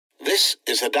This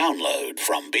is a download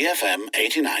from BFM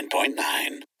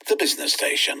 89.9, the business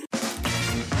station.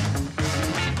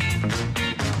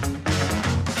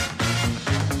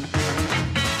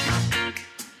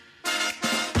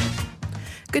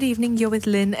 Good evening, you're with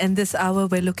Lynn, and this hour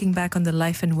we're looking back on the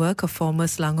life and work of former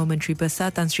Selangor Menteri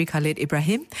Besar Tan Sri Khalid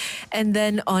Ibrahim. And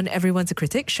then on Everyone's a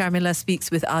Critic, Sharmila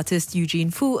speaks with artist Eugene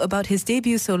Fu about his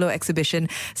debut solo exhibition,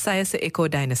 Saya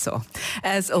Seekor Dinosaur.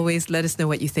 As always, let us know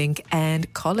what you think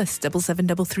and call us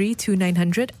 7733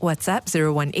 2900, WhatsApp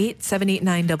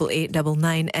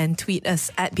 018-789-8899 and tweet us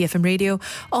at BFM Radio.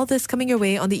 All this coming your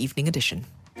way on the evening edition.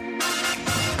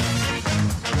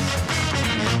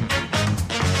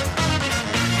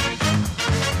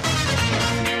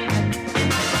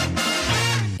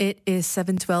 It is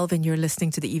 7:12 and you're listening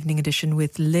to the Evening Edition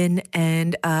with Lynn.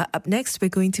 And up next, we're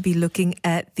going to be looking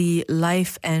at the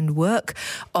life and work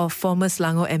of former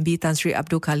Selangor MB Tan Sri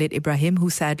Abdul Khalid Ibrahim,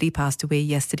 who sadly passed away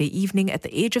yesterday evening at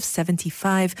the age of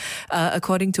 75.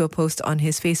 According to a post on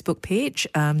his Facebook page,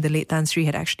 the late Tan Sri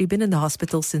had actually been in the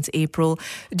hospital since April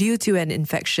due to an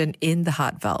infection in the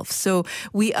heart valve. So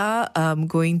we are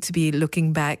going to be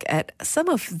looking back at some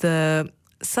of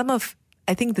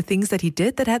I think the things that he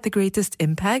did that had the greatest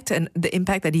impact and the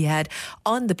impact that he had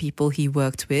on the people he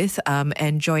worked with.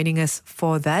 And joining us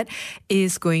for that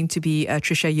is going to be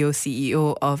Trisha Yeo,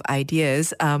 CEO of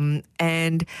Ideas.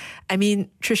 And I mean,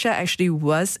 Trisha actually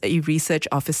was a research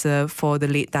officer for the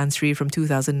late Tan Sri from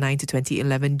 2009 to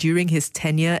 2011 during his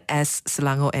tenure as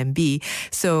Selangor MB.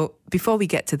 So before we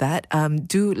get to that,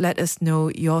 do let us know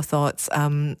your thoughts.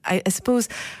 I suppose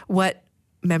what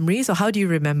memories, or how do you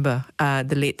remember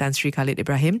the late Tan Sri Khalid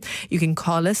Ibrahim? You can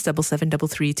call us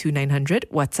 7733 2900,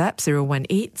 WhatsApp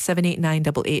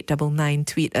 018-789-8899,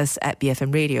 tweet us at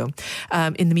BFM Radio.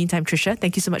 In the meantime, Trisha,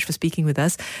 thank you so much for speaking with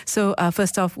us. So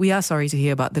first off, we are sorry to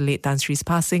hear about the late Tan Sri's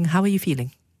passing. How are you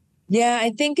feeling? Yeah,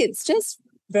 I think it's just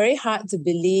very hard to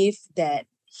believe that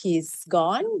he's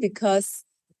gone, because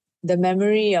the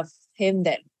memory of him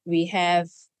that we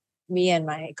have, me and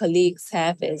my colleagues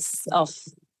have, is of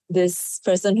this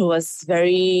person who was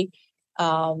very,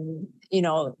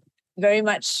 very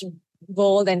much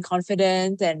bold and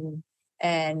confident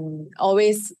and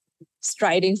always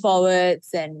striding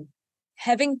forwards and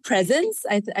having presence,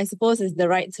 I suppose is the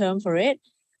right term for it.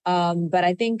 But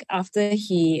I think after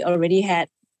he already had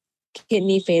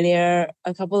kidney failure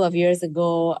a couple of years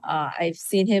ago, I've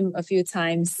seen him a few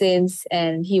times since,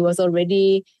 and he was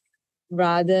already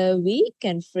rather weak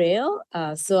and frail.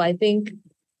 So I think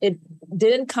it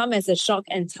didn't come as a shock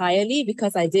entirely,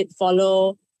 because I did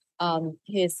follow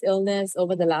his illness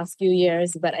over the last few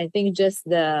years. But I think just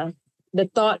the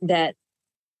thought that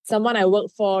someone I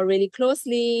worked for really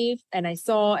closely and I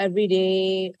saw every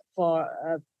day for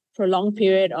a prolonged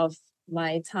period of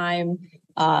my time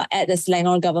at the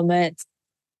Selangor government,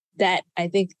 that I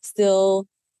think still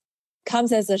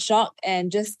comes as a shock.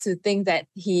 And just to think that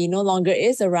he no longer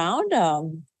is around,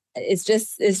 it's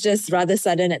just rather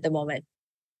sudden at the moment.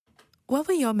 What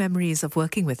were your memories of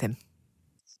working with him?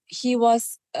 He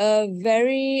was I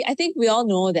think we all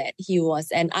know that he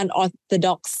was an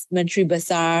unorthodox Menteri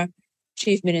Besar,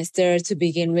 Chief Minister to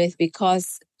begin with,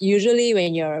 because usually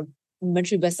when you're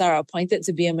Menteri Besar or appointed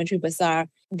to be a Menteri Besar,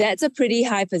 that's a pretty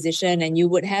high position, and you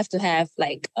would have to have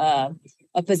like a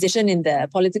position in the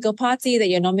political party that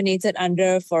you're nominated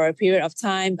under for a period of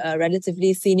time, a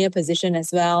relatively senior position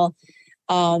as well.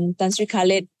 Tan Sri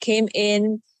Khalid came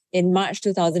in March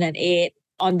 2008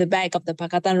 on the back of the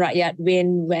Pakatan Rakyat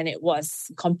win, when it was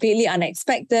completely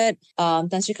unexpected.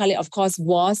 Tan Sri Khalid, of course,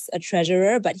 was a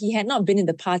treasurer, but he had not been in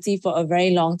the party for a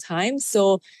very long time.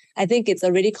 So I think it's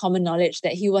already common knowledge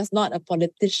that he was not a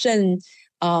politician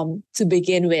to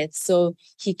begin with. So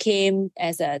he came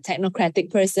as a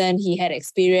technocratic person. He had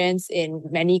experience in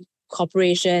many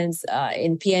corporations,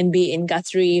 in PNB, in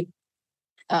Guthrie,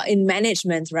 in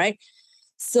management, right?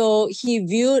 So he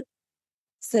viewed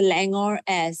Selangor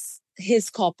as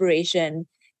his corporation,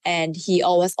 and he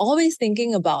was always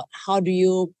thinking about how do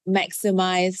you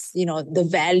maximize, the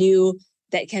value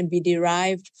that can be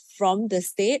derived from the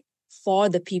state for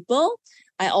the people.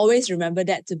 I always remember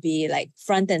that to be like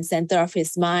front and center of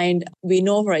his mind. We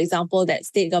know, for example, that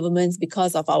state governments,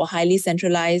 because of our highly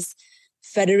centralized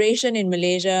federation in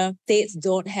Malaysia, states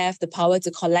don't have the power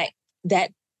to collect that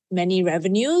many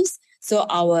revenues. So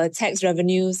our tax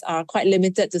revenues are quite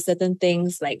limited to certain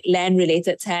things like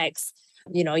land-related tax,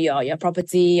 your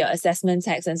property, your assessment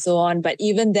tax, and so on. But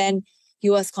even then, he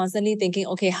was constantly thinking,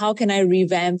 okay, how can I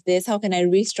revamp this? How can I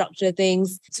restructure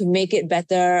things to make it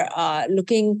better?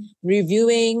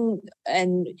 Reviewing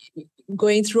and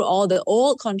going through all the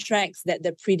old contracts that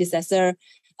the predecessor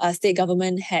state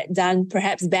government had done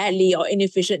perhaps badly or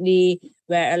inefficiently,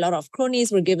 where a lot of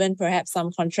cronies were given perhaps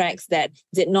some contracts that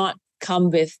did not come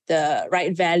with the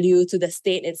right value to the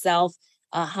state itself.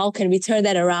 How can we turn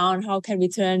that around? How can we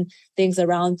turn things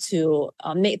around to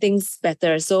make things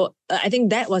better? So I think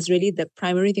that was really the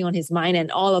primary thing on his mind.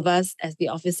 And all of us as the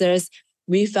officers,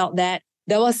 we felt that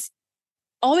there was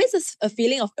always a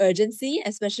feeling of urgency,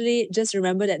 especially just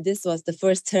remember that this was the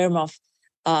first term of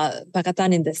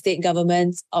Pakatan in the state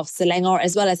government of Selangor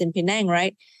as well as in Penang,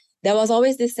 right? There was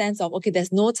always this sense of, okay,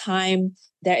 there's no time.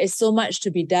 There is so much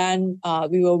to be done.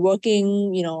 We were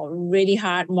working, really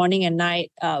hard morning and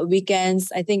night,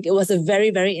 weekends. I think it was a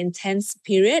very, very intense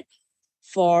period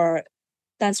for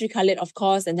Tan Sri Khalid, of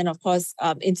course, and then, of course,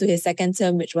 into his second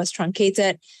term, which was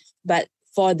truncated. But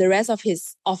for the rest of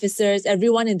his officers,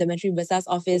 everyone in the Menteri Besar's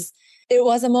office, it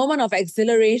was a moment of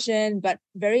exhilaration, but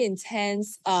very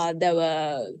intense. There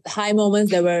were high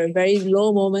moments, there were very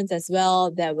low moments as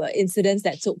well. There were incidents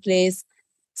that took place.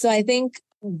 So I think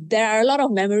there are a lot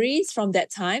of memories from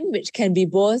that time, which can be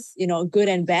both, good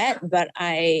and bad. But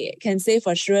I can say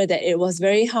for sure that it was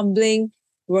very humbling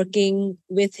working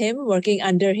with him, working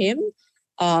under him.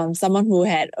 Someone who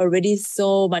had already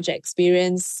so much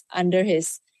experience under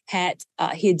his hat.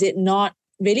 He did not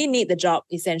really need the job,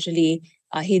 essentially.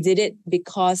 He did it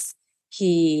because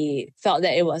he felt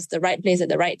that it was the right place at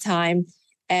the right time.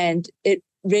 And it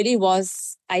really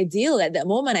was ideal at that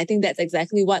moment. I think that's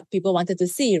exactly what people wanted to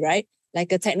see, right?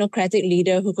 Like a technocratic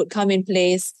leader who could come in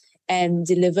place and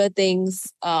deliver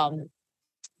things on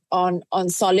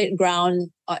solid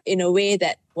ground in a way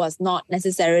that was not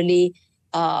necessarily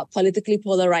politically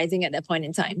polarizing at that point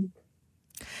in time.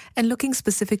 And looking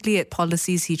specifically at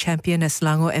policies he championed as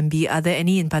Selangor MB, are there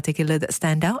any in particular that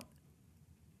stand out?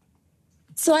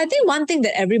 So I think one thing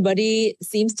that everybody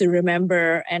seems to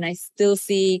remember, and I still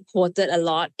see quoted a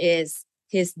lot, is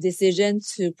his decision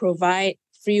to provide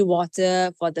free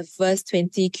water for the first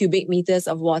 20 cubic meters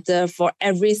of water for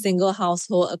every single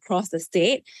household across the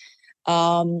state.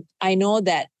 I know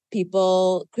that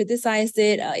people criticized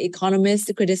it, economists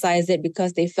criticized it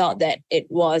because they felt that it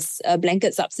was a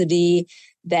blanket subsidy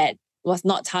that was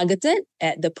not targeted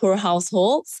at the poor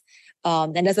households.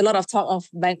 And there's a lot of talk of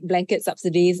blanket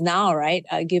subsidies now, right?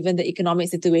 Given the economic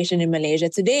situation in Malaysia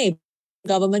today,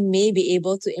 government may be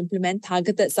able to implement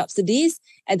targeted subsidies.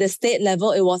 At the state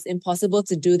level, it was impossible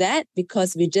to do that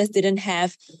because we just didn't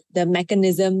have the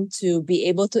mechanism to be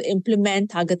able to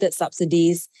implement targeted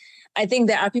subsidies. I think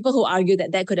there are people who argue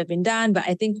that that could have been done, but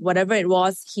I think whatever it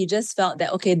was, he just felt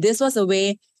that, okay, this was a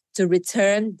way to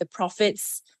return the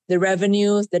profits, the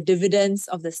revenues, the dividends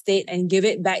of the state and give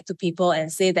it back to people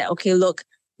and say that, okay, look,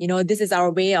 this is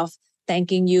our way of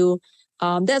thanking you.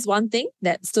 That's one thing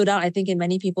that stood out, I think, in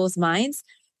many people's minds.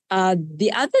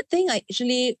 The other thing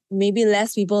actually maybe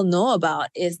less people know about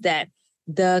is that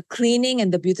the cleaning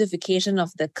and the beautification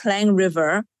of the Klang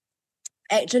River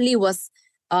actually was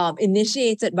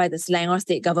initiated by the Selangor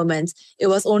state government. It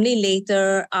was only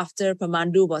later, after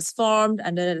Pemandu was formed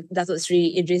under Datuk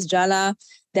Sri Idris Jala,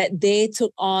 that they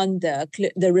took on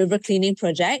the river cleaning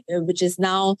project, which is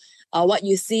now what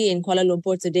you see in Kuala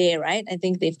Lumpur today, right? I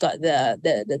think they've got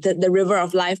the River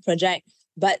of Life project,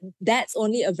 but that's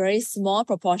only a very small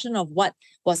proportion of what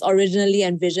was originally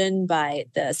envisioned by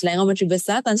the Selangor Menteri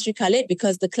Besar, Tan Sri Khalid,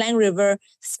 because the Klang River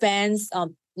spans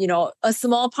a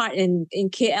small part in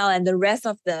KL, and the rest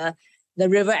of the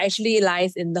river actually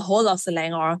lies in the whole of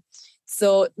Selangor.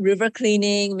 So river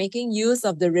cleaning, making use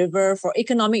of the river for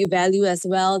economic value as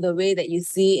well, the way that you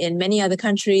see in many other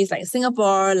countries like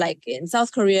Singapore, like in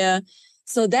South Korea.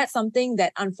 So that's something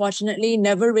that unfortunately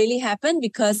never really happened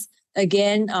because,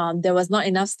 again, there was not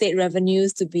enough state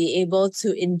revenues to be able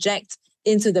to inject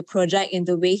into the project in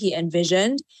the way he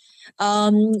envisioned.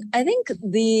 I think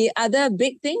the other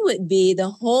big thing would be the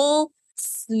whole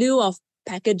slew of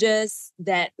packages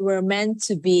that were meant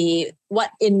to be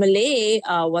what in Malay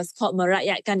was called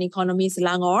Merakyatkan Ekonomi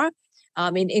Selangor.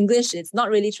 In English, it's not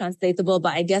really translatable,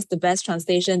 but I guess the best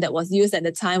translation that was used at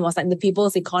the time was like the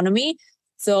people's economy.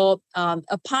 So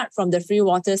apart from the free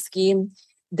water scheme,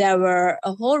 there were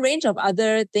a whole range of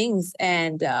other things.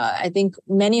 And I think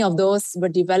many of those were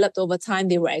developed over time.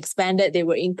 They were expanded, they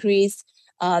were increased.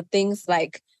 Things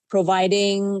like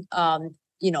providing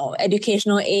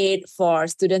educational aid for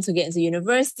students who get into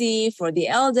university, for the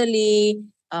elderly,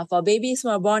 for babies who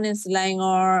are born in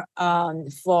Selangor,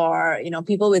 for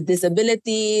people with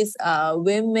disabilities,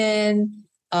 women,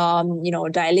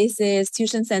 dialysis,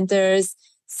 tuition centers.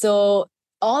 So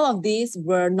all of these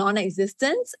were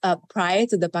non-existent prior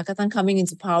to the Pakatan coming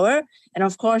into power. And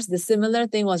of course, the similar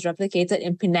thing was replicated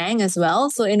in Penang as well.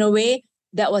 So in a way,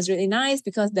 that was really nice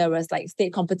because there was like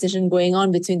state competition going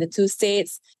on between the two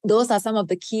states. Those are some of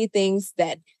the key things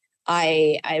that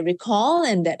I recall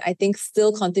and that I think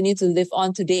still continue to live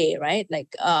on today, right?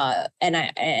 Like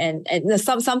and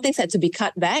some things had to be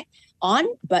cut back on,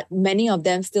 but many of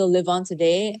them still live on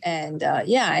today. And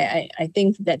I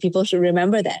think that people should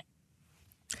remember that.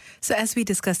 So as we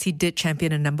discussed, he did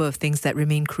champion a number of things that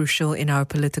remain crucial in our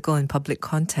political and public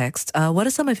context. What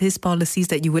are some of his policies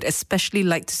that you would especially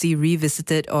like to see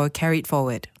revisited or carried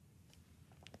forward?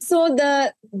 So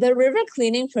the river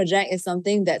cleaning project is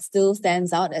something that still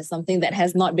stands out as something that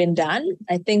has not been done.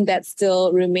 I think that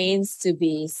still remains to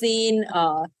be seen.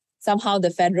 Somehow the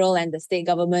federal and the state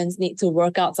governments need to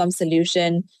work out some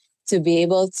solution to be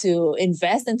able to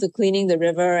invest into cleaning the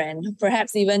river and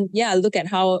perhaps even, look at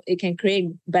how it can create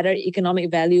better economic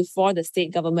value for the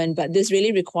state government. But this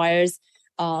really requires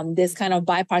this kind of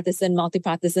bipartisan,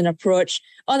 multipartisan approach,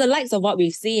 or the likes of what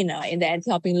we've seen in the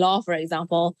anti-hopping law, for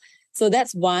example. So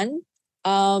that's one.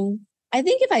 I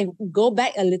think if I go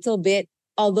back a little bit,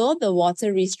 although the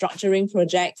water restructuring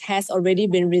project has already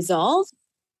been resolved,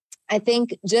 I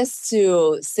think just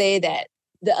to say that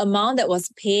the amount that was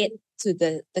paid to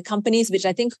the companies, which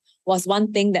I think was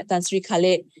one thing that Tan Sri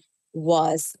Khalid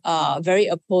was very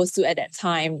opposed to at that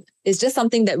time, is just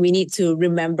something that we need to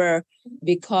remember,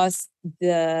 because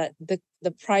the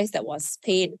price that was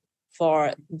paid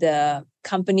for the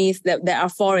companies, that there are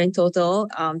four in total,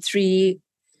 3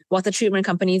 water treatment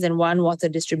companies and 1 water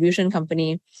distribution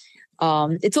company.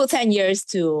 It took 10 years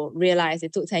to realize.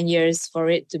 It took 10 years for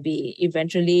it to be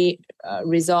eventually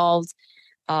resolved.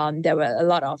 There were a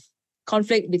lot of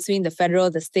conflict between the federal,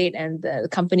 the state, and the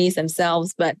companies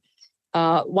themselves. But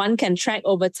one can track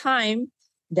over time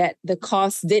that the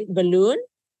cost did balloon.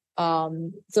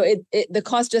 So the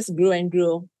cost just grew and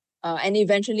grew. And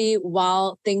eventually,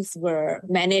 while things were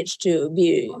managed to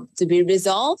be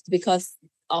resolved because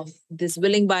of this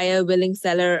willing buyer, willing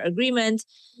seller agreement,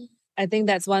 I think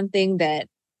that's one thing that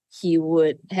he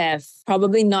would have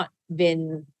probably not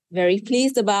been very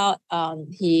pleased about.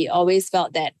 He always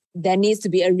felt that there needs to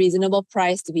be a reasonable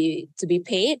price to be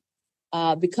paid,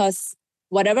 because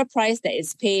whatever price that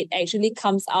is paid actually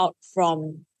comes out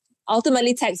from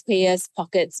ultimately taxpayers'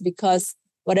 pockets, because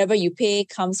whatever you pay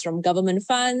comes from government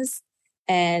funds,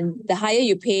 and the higher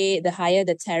you pay, the higher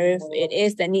the tariff it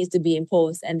is that needs to be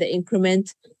imposed, and the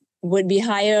increment would be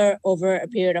higher over a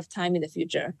period of time in the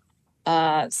future.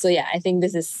 I think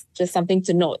this is just something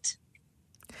to note.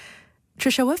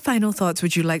 Trisha, what final thoughts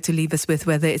would you like to leave us with,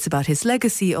 whether it's about his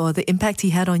legacy or the impact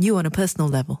he had on you on a personal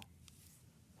level?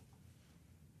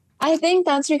 I think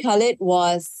Tan Sri Khalid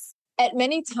was at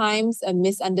many times a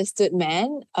misunderstood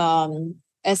man.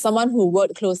 As someone who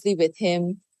worked closely with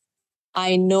him,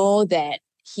 I know that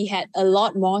he had a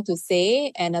lot more to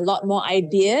say and a lot more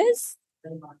ideas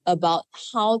about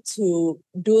how to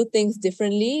do things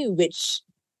differently, which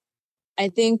I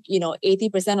think,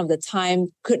 80% of the time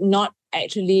could not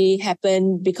actually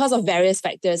happen because of various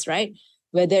factors, right?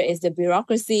 Whether it's the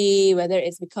bureaucracy, whether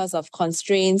it's because of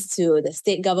constraints to the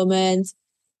state government,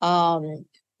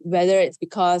 whether it's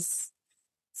because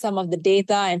some of the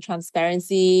data and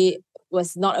transparency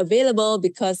was not available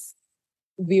because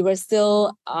we were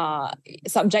still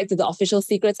subject to the Official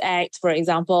Secrets Act, for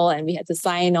example, and we had to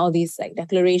sign all these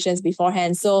declarations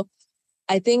beforehand. So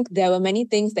I think there were many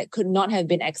things that could not have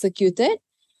been executed.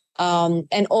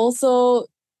 And also,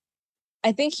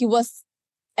 I think he was,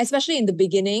 especially in the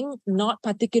beginning, not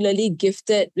particularly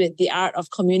gifted with the art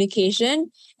of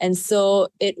communication. And so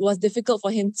it was difficult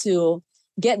for him to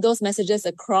get those messages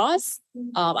across.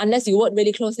 Unless you worked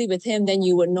really closely with him, then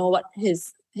you would know what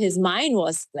his mind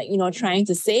was trying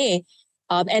to say.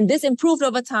 And this improved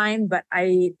over time, but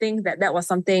I think that was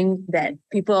something that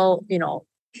people,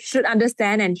 should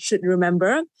understand and should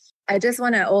remember. I just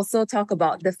want to also talk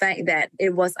about the fact that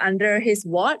it was under his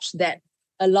watch that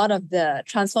a lot of the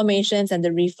transformations and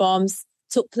the reforms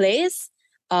took place,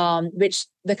 which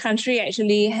the country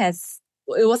actually it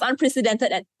was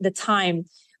unprecedented at the time.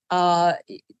 The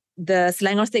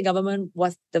Selangor state government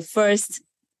was the first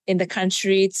in the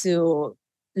country to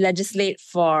legislate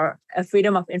for a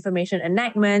freedom of information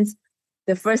enactment,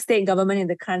 the first state government in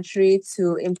the country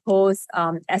to impose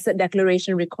asset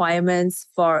declaration requirements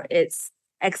for its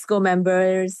EXCO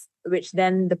members, which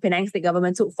then the Penang state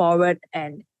government took forward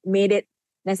and made it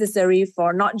necessary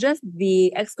for not just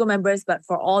the EXCO members, but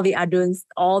for all the aduns,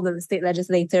 all the state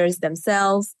legislators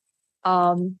themselves.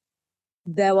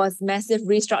 There was massive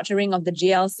restructuring of the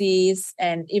GLCs,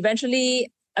 and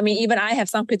eventually, even I have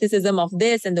some criticism of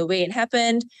this and the way it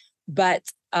happened, but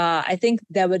I think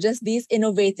there were just these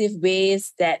innovative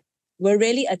ways that were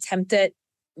really attempted,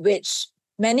 which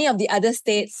many of the other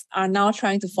states are now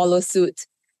trying to follow suit.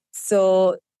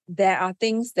 So there are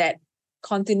things that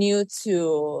continue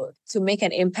to make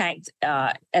an impact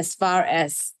as far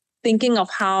as thinking of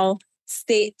how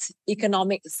state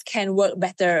economics can work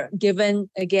better, given,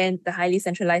 again, the highly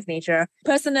centralized nature.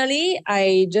 Personally,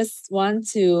 I just want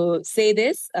to say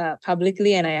this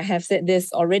publicly, and I have said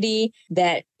this already,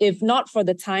 that if not for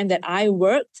the time that I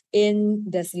worked in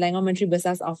the Selangor Menteri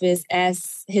Besar's office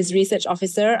as his research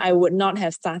officer, I would not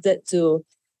have started to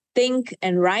think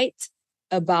and write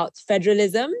about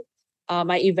federalism.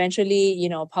 I eventually,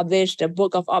 published a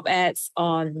book of op-eds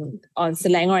on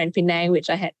Selangor and Penang, which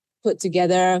I had put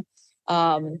together.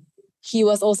 He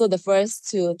was also the first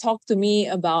to talk to me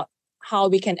about how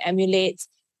we can emulate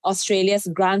Australia's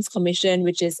Grants Commission,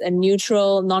 which is a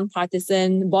neutral,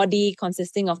 non-partisan body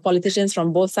consisting of politicians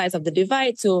from both sides of the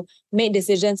divide to make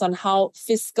decisions on how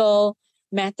fiscal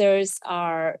matters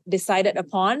are decided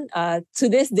upon. To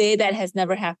this day, that has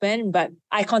never happened, but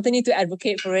I continue to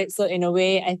advocate for it. So in a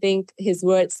way, I think his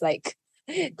words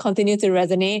continue to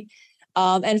resonate.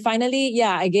 And finally,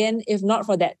 again, if not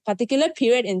for that particular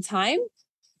period in time,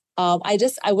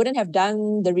 I wouldn't have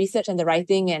done the research and the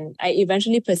writing, and I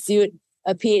eventually pursued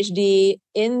a PhD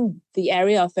in the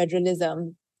area of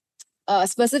federalism,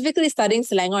 specifically studying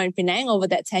Selangor and Penang over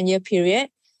that 10-year period,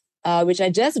 which I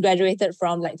just graduated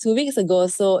from 2 weeks ago.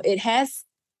 So it has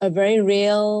a very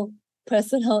real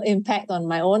personal impact on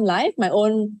my own life, my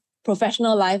own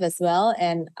professional life as well.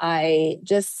 And I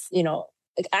just,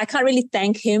 I can't really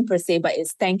thank him per se, but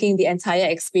it's thanking the entire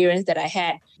experience that I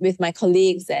had with my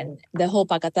colleagues and the whole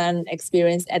Pakatan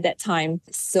experience at that time.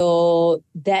 So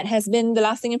that has been the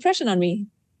lasting impression on me.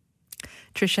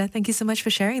 Trisha, thank you so much for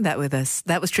sharing that with us.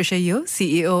 That was Trisha Yeo,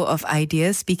 CEO of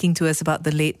Ideas, speaking to us about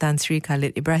the late Tan Sri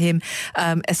Khalid Ibrahim,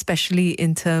 especially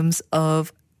in terms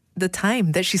of the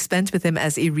time that she spent with him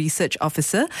as a research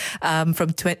officer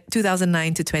from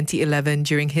 2009 to 2011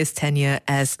 during his tenure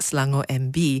as Selangor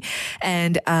MB.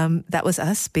 And that was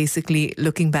us basically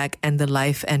looking back at the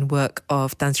life and work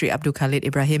of Tan Sri Abdul Khalid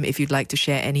Ibrahim. If you'd like to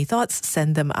share any thoughts,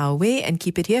 send them our way and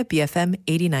keep it here, BFM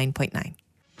 89.9.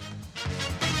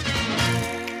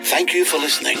 Thank you for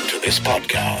listening to this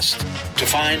podcast. To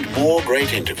find more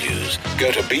great interviews, go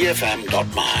to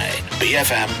bfm.my,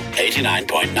 BFM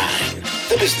 89.9,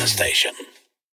 the business station.